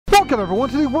Welcome everyone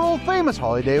to the world famous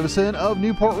Harley Davidson of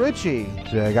Newport Richey.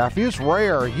 Today I got for you this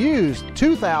rare used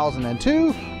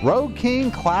 2002 Road King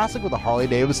Classic with a Harley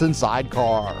Davidson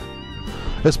sidecar.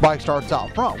 This bike starts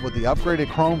out front with the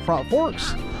upgraded chrome front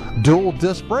forks, dual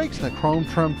disc brakes, and a chrome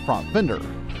trimmed front fender.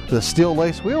 The steel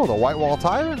lace wheel with a white wall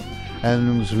tire.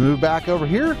 And as we move back over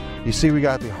here, you see we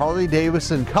got the Harley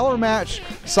Davidson color match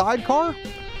sidecar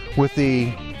with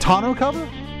the tonneau cover,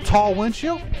 tall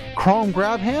windshield, chrome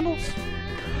grab handles,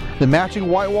 the matching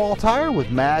white wall tire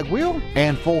with mag wheel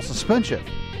and full suspension.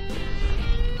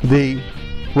 The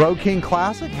Road King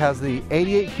Classic has the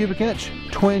 88 cubic inch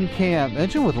twin cam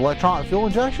engine with electronic fuel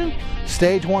injection,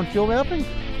 stage 1 fuel mapping,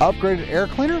 upgraded air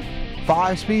cleaner,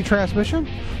 5-speed transmission,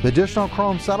 the additional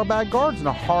chrome saddlebag guards, and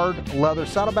a hard leather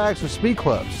saddlebags with speed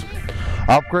clips,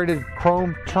 upgraded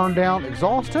chrome turn down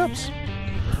exhaust tips,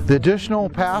 the additional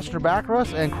passenger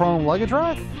backrest and chrome luggage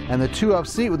rack, and the 2-up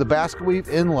seat with the basket weave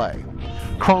inlay,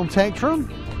 chrome tank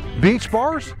trim, beach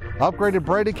bars, upgraded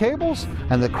braided cables,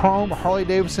 and the chrome Harley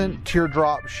Davidson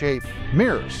teardrop shaped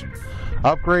mirrors,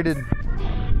 upgraded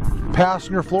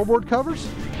passenger floorboard covers,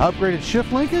 upgraded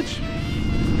shift linkage.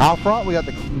 Out front we got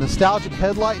the nostalgic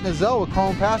headlight nacelle with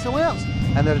chrome passing lamps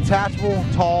and the detachable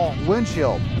tall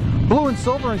windshield. Blue and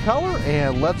silver in color,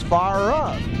 and let's fire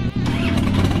up.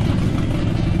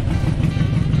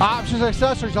 Options and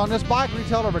accessories on this bike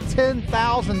retail over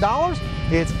 $10,000.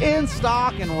 It's in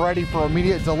stock and ready for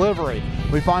immediate delivery.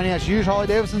 We finance used Harley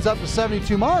Davidsons up to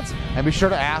 72 months, and be sure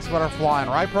to ask about our Fly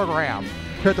and Ride program.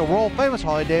 Here at the world famous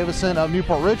Harley Davidson of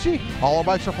Newport Richey, all our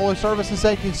bikes are fully serviced and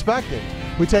safety inspected.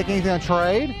 We take anything on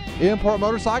trade, import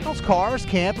motorcycles, cars,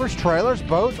 campers, trailers,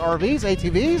 boats, RVs,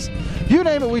 ATVs. You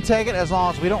name it, we take it as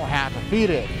long as we don't have to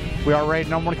feed it. We are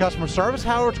rated #1 customer service,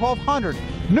 however 1,200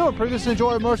 new and previously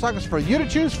enjoyed motorcycles for you to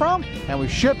choose from, and we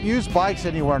ship used bikes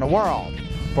anywhere in the world.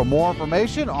 For more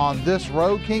information on this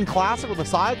Road King Classic with a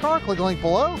sidecar, click the link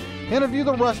below and view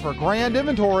the rest of our grand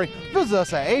inventory. Visit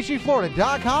us at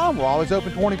hgflorida.com. We're always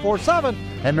open 24/7.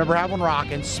 And remember, have one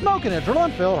rockin', smoking, and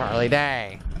adrenaline-filled Harley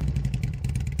Day.